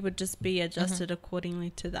mean, it would just be adjusted accordingly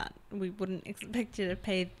to that. We wouldn't expect you to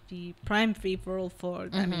pay the prime fee for all 4.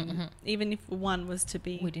 I mean, even if one was to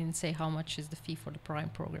be... We didn't say how much is the fee for the prime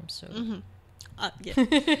program, so...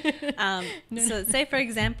 So say, for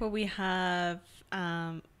example, we have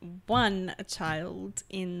one child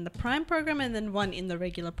in the prime program and then one in the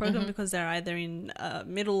regular program because they're either in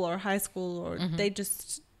middle or high school or they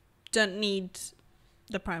just don't need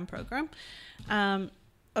the prime program.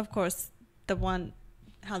 Of course,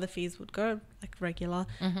 how the fees would go, like regular,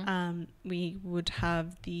 we would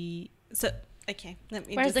have okay, let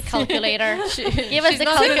me Where's the calculator? Give us the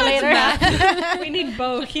calculator. We need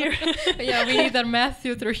Bo here. Yeah, we need our math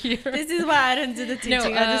tutor here. This is why I don't do the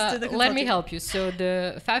teaching. I just do the let me help you. So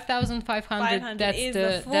the 5,500, that's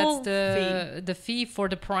the fee for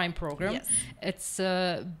the prime program. Yes. It's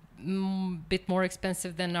a bit more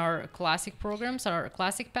expensive than our classic programs, our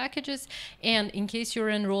classic packages. And in case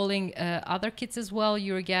you're enrolling other kids as well,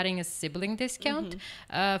 you're getting a sibling discount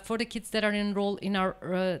for the kids that are enrolled in our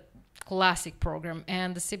classic program,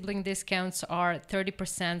 and the sibling discounts are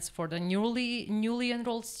 30% for the newly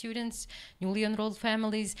enrolled students, newly enrolled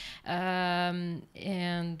families,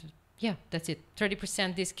 and yeah, that's it.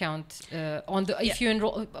 30% discount on the if you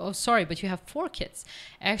enroll. Oh, sorry, but you have 4 kids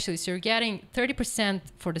actually, so you're getting 30%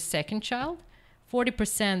 for the second child,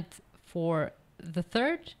 40% for the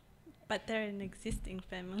third. But they're an existing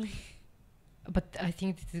family. But I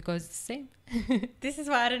think it goes the same. This is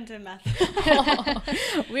why I don't do math.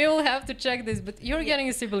 We will have to check this, but you're getting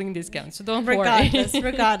a sibling discount, so don't worry.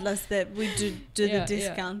 Regardless that we do the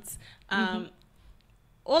discounts.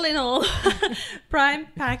 All in all, prime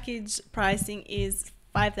package pricing is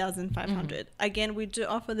 5,500. Again, we do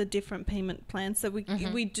offer the different payment plans, so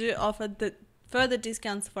we do offer the further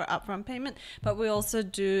discounts for upfront payment, but we also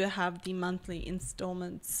do have the monthly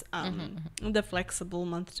installments, the flexible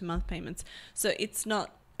month-to-month payments. So it's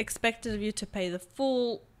not expected of you to pay the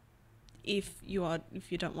full if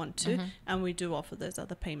you don't want to, and we do offer those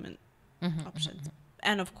other payment options.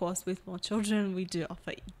 And of course, with more children, we do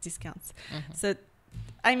offer discounts. So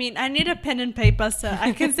I mean, I need a pen and paper so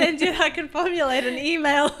I can I can formulate an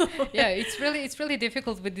email. Yeah, it's really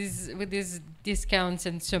difficult with these discounts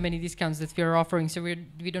and so many discounts that we are offering. So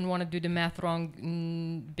we don't want to do the math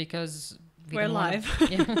wrong because we're live.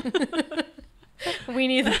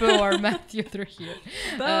 Winnie the Pooh, our math tutor here.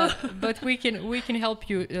 But we can help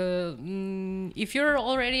you. If you're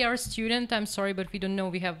already our student, I'm sorry, but we don't know.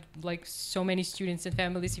 We have like so many students and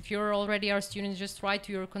families. If you're already our student, just write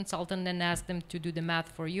to your consultant and ask them to do the math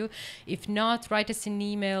for you. If not, write us an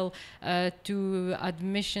email to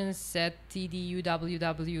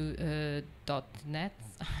admissions@eduww.net.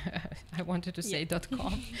 I wanted to say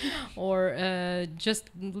 .com, or just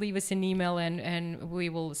leave us an email and we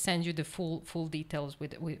will send you the full details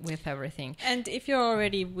with everything. And if you're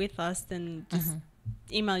already with us, then just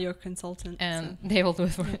email your consultant, and they will do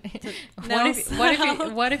it for you.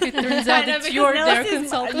 What if it turns out that you're their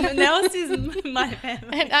consultant? Nels is my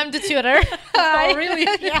family. And I'm the tutor. Oh, really?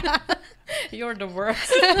 Yeah. You're the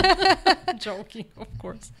worst. Joking, of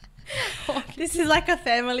course. Okay. This is like a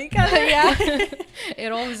family gathering. Yeah.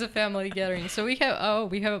 It always a family gathering. So we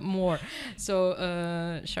have more. So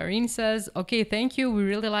Shireen says, okay, thank you. We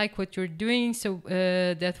really like what you're doing. So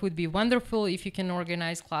that would be wonderful if you can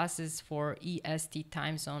organize classes for EST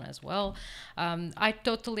time zone as well. I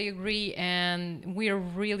totally agree. And we are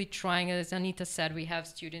really trying, as Anita said, we have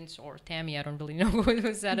students, or Tammy, I don't really know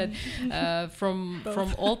who said it, from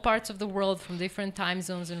all parts of the world, from different time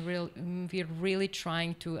zones. And we're really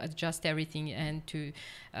trying to adjust everything and to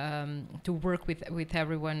work with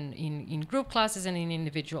everyone in group classes and in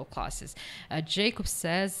individual classes. Jacob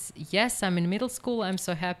says, yes, I'm in middle school. I'm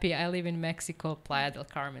so happy. I live in Mexico, Playa del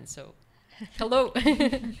Carmen. So hello.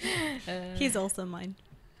 He's also mine.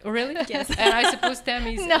 Really? Yes. And I suppose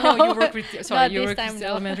Tammy's... No, you work with... Sorry, you work with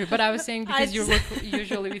elementary. But I was saying because you work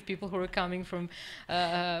usually with people who are coming from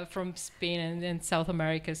Spain and South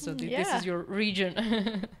America. So this is your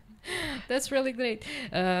region. That's really great.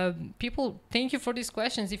 People, thank you for these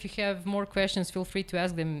questions. If you have more questions, feel free to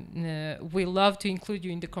ask them. We love to include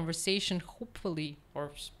you in the conversation. Hopefully,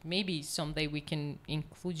 or maybe someday we can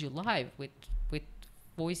include you live with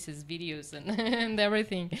voices, videos, and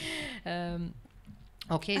everything.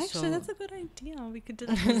 Okay, actually, that's a good idea. We could do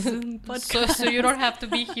like a Zoom podcast. So you don't have to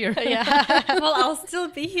be here. Yeah. Well, I'll still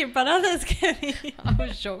be here, but others can be. I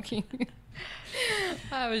was joking.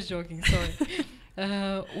 Sorry.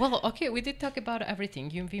 Well, okay, we did talk about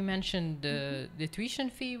everything. We mentioned the tuition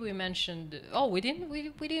fee. We mentioned we didn't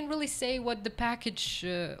really say what the package.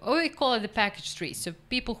 We call it the package 3. So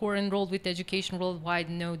people who are enrolled with Education Worldwide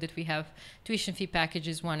know that we have tuition fee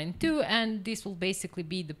packages 1 and 2, and this will basically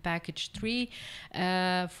be the package 3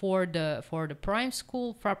 for the prime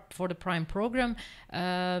school for the prime program.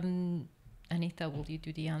 Anita, will you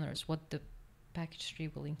do the honors? What the package 3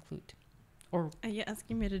 will include? Or are you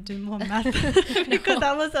asking me to do more math? Because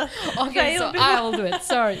that was a okay, so I'll do it.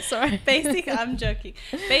 Sorry. I'm joking.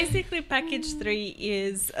 Basically, package 3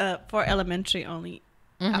 is for elementary only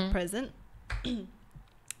at present.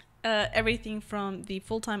 Everything from the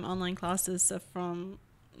full-time online classes, so from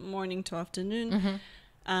morning to afternoon.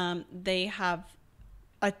 They have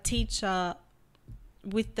a teacher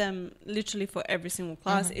with them literally for every single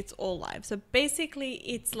class. It's all live. So basically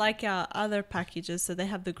it's like our other packages. So they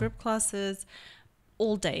have the group classes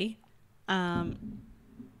all day. That's,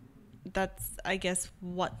 I guess,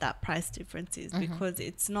 what that price difference is, because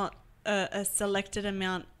it's not a selected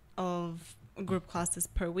amount of group classes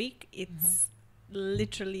per week. It's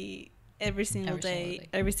literally every single day,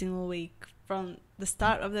 every single week, from the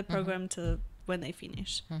start of the program to when they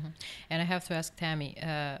finish. And I have to ask Tammy,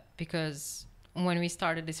 because when we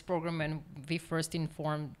started this program and we first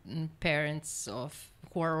informed parents of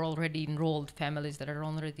who are already enrolled, families that are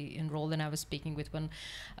already enrolled, and I was speaking with one,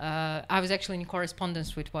 I was actually in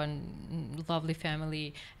correspondence with one lovely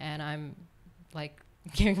family, and I'm like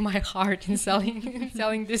giving my heart in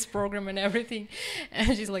selling this program and everything,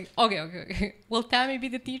 and she's like, okay, will Tammy be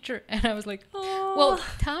the teacher? And I was like, well,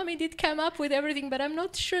 Tammy did come up with everything, but I'm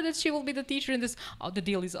not sure that she will be the teacher in this. The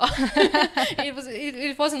deal is off.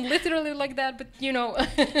 It wasn't literally like that, but you know.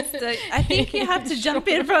 So I think you have to jump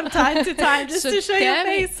in from time to time just to show your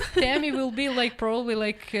face. Tammy will be like probably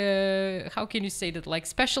like how can you say that, like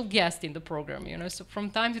special guest in the program, you know. So from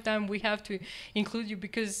time to time we have to include you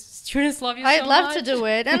because students love you so much. I'd love to do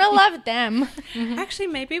it, and I love them. Actually,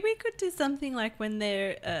 maybe we could do something like when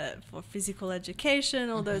they're for physical education,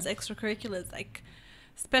 all those extracurriculars, like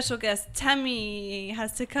special guest Tammy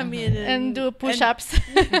has to come in and do push-ups.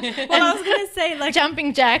 Well, I was gonna say like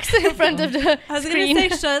jumping jacks in front of the I was screen.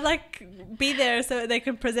 gonna say be there so they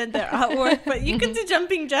can present their artwork, but you can do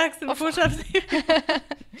jumping jacks and push-ups.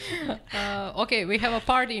 Okay, we have a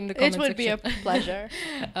party in the comment It would section. be a pleasure.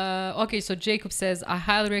 Okay, so Jacob says, I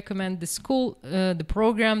highly recommend the school, the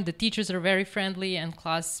program. The teachers are very friendly and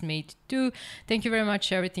classmate too. Thank you very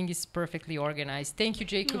much. Everything is perfectly organized. Thank you,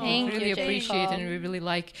 Jacob. Thank We really you, appreciate it, Jacob. and we really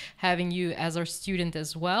like having you as our student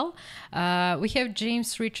as well. We have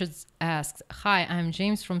James Richards asks, hi, I'm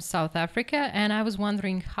James from South Africa, and I was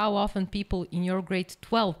wondering how often people in your grade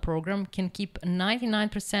 12 program can keep a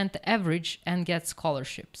 99% average and get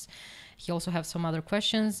scholarships. He also has some other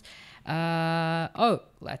questions.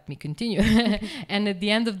 Let me continue. And at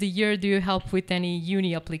the end of the year, do you help with any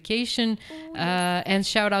uni application? And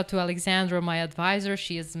shout out to Alexandra, my advisor.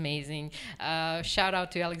 She is amazing. Shout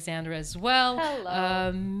out to Alexandra as well.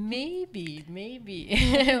 Hello. Maybe.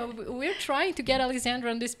 We're trying to get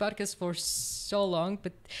Alexandra on this podcast for so long,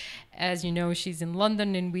 but as you know, she's in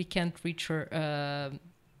London and we can't reach her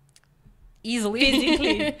easily.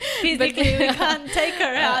 Physically, we can't take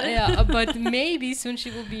her out. But maybe soon she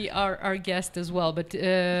will be our guest as well. But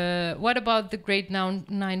what about the grade 12?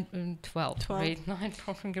 Grade 9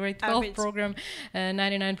 program, grade 12 Average. program,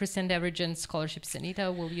 99% average and scholarships.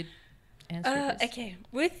 Anita, will you answer this? Okay,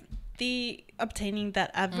 with the obtaining that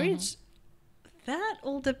average, that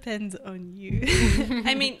all depends on you.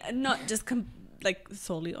 I mean, not just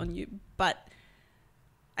solely on you, but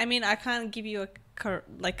I mean, I can't give you a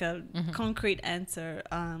concrete answer.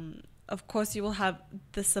 Of course, you will have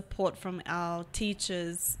the support from our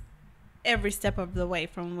teachers every step of the way,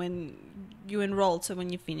 from when you enroll to when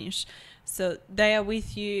you finish. So they are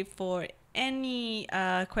with you for any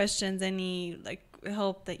questions, any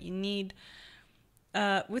help that you need.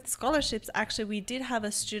 With scholarships, actually, we did have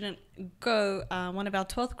a student go, one of our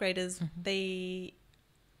 12th graders, they...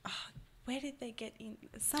 where did they get in?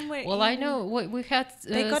 Somewhere. Well, I know we had.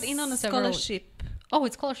 They got in on a scholarship. Oh,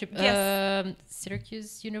 it's scholarship. Yes.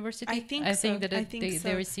 Syracuse University. I think that they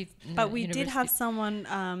so. received. But we did have someone,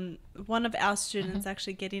 one of our students,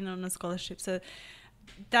 actually get in on a scholarship. So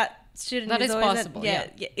that student that is always possible. Yeah,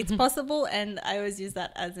 it's possible, and I always use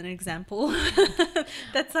that as an example.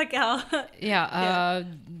 That's like our.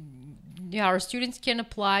 Our students can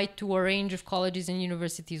apply to a range of colleges and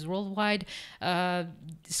universities worldwide.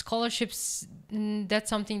 Scholarships, that's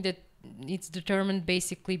something that it's determined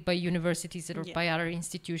basically by universities or by other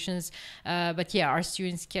institutions. But our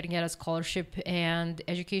students can get a scholarship, and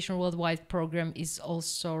Education Worldwide program is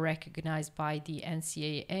also recognized by the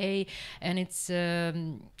NCAA, and it's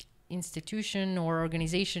institution or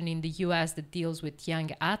organization in the US that deals with young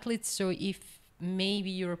athletes. So if maybe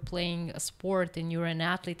you're playing a sport and you're an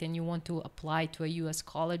athlete and you want to apply to a US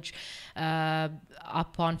college,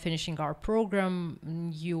 upon finishing our program,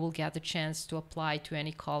 you will get the chance to apply to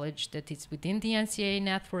any college that is within the NCAA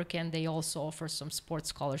network, and they also offer some sports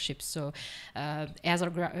scholarships. So as a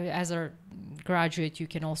graduate, you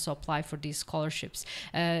can also apply for these scholarships.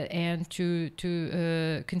 And to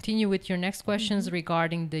continue with your next questions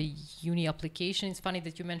regarding the uni application, it's funny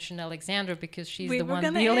that you mentioned Alexandra, because she's the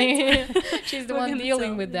one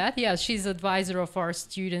dealing with that. Yeah, she's advisor of our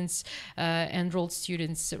students, enrolled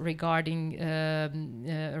students regarding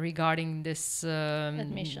this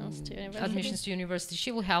admissions to university.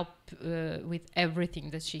 She will help with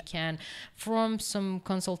everything that she can, from some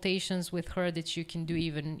consultations with her that you can do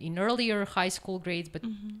even in earlier high school grades, but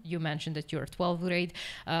you mentioned that you're 12th grade,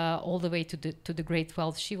 all the way to the grade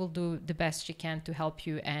 12. She will do the best she can to help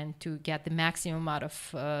you and to get the maximum out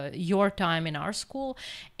of your time in our school,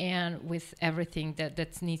 and with everything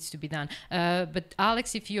that needs to be done. But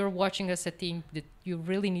Alex, if you're watching us, I think that you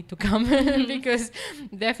really need to come because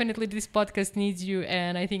definitely this podcast needs you,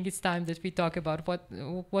 and I think it's time that we talk about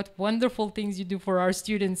what wonderful things you do for our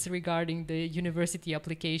students regarding the university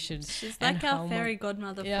applications. She's like our fairy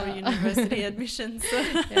godmother for university admissions.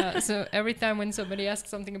 So every time when somebody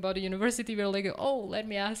asks something about a university, we're like, oh, let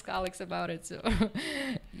me ask Alex about it. So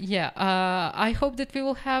I hope that we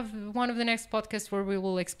will have one of the next podcasts where we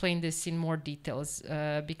will explain this in more details,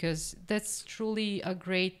 because that's truly a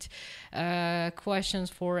great questions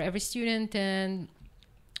for every student and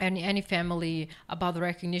any family about the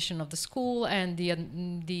recognition of the school and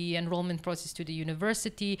the enrollment process to the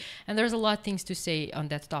university. And there's a lot of things to say on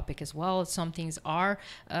that topic as well. Some things are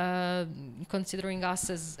considering us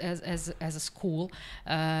as a school,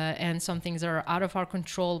 and some things are out of our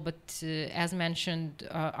control, but as mentioned,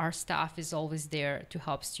 our staff is always there to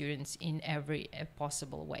help students in every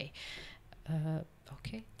possible way.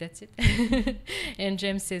 Okay, that's it. And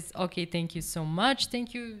James says, okay, thank you so much.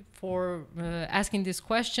 Thank you for asking this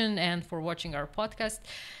question and for watching our podcast.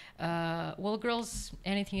 Well, girls,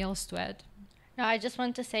 anything else to add? I just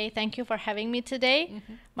want to say thank you for having me today.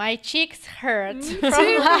 My cheeks hurt Me from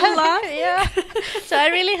too, from laughing. Yeah. So I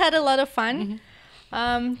really had a lot of fun.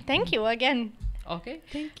 Thank you again. Okay.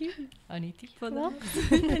 Thank you. Anita.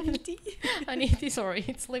 Anita. Anita, sorry,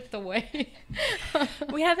 it slipped away.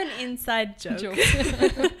 We have an inside joke.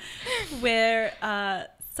 Where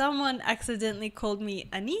someone accidentally called me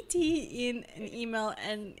Anita in an email,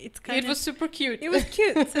 and it's It was super cute. It was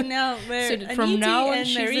cute. So now we're So Anita from now on, and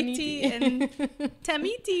she's Mariti Anita. and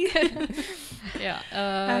Tamiti. Yeah.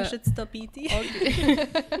 I should stop eating. Okay.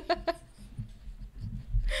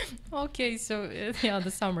 Okay, so yeah, the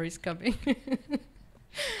summer is coming.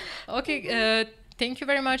 Okay, thank you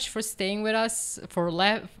very much for staying with us, for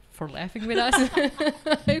laughing with us.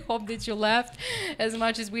 I hope that you laughed as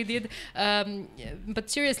much as we did. But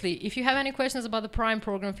seriously, if you have any questions about the Prime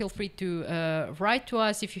program, feel free to write to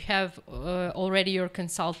us. If you have already your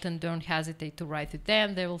consultant, don't hesitate to write to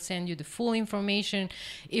them. They will send you the full information.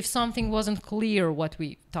 If something wasn't clear, what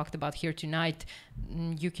we talked about here tonight,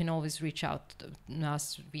 you can always reach out to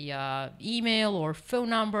us via email or phone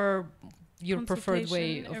number. Your preferred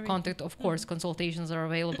way of contact. Of course, consultations are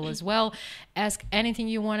available as well. Ask anything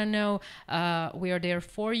you want to know. We are there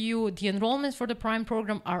for you. The enrollments for the Prime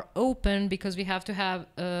program are open because we have to have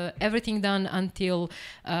everything done until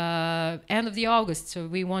end of the August. So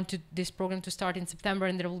we want this program to start in September,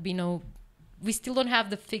 and there will be no... We still don't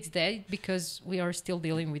have the fixed date because we are still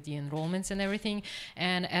dealing with the enrollments and everything.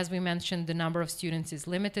 And as we mentioned, the number of students is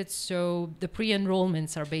limited. So the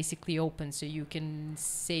pre-enrollments are basically open. So you can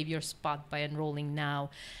save your spot by enrolling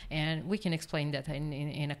now. And we can explain that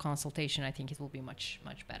in a consultation. I think it will be much,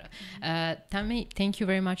 much better. Tammy, thank you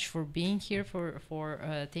very much for being here, for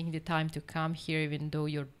taking the time to come here, even though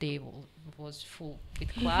your day was full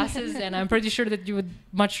with classes. And I'm pretty sure that you would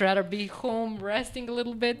much rather be home resting a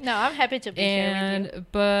little bit. No, I'm happy to be here with you.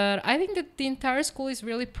 But I think that the entire school is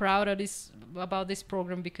really proud of about this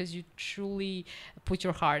program because you truly put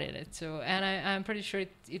your heart in it. So, and I'm pretty sure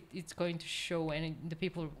it's going to show, and the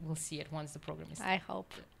people will see it once the program is I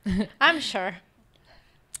hope. I'm sure.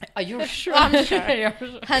 Are you sure? I'm sure.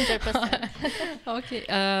 100%. Okay.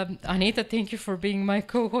 Anita, thank you for being my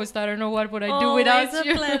co-host. I don't know what would I do without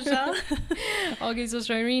you. Always a pleasure. Okay, so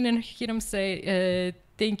Shireen and Hiram say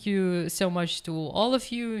thank you so much to all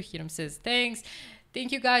of you. Hiram says thanks.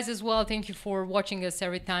 Thank you guys as well. Thank you for watching us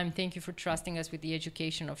every time. Thank you for trusting us with the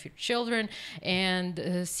education of your children.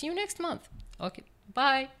 And see you next month. Okay,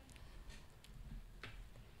 bye.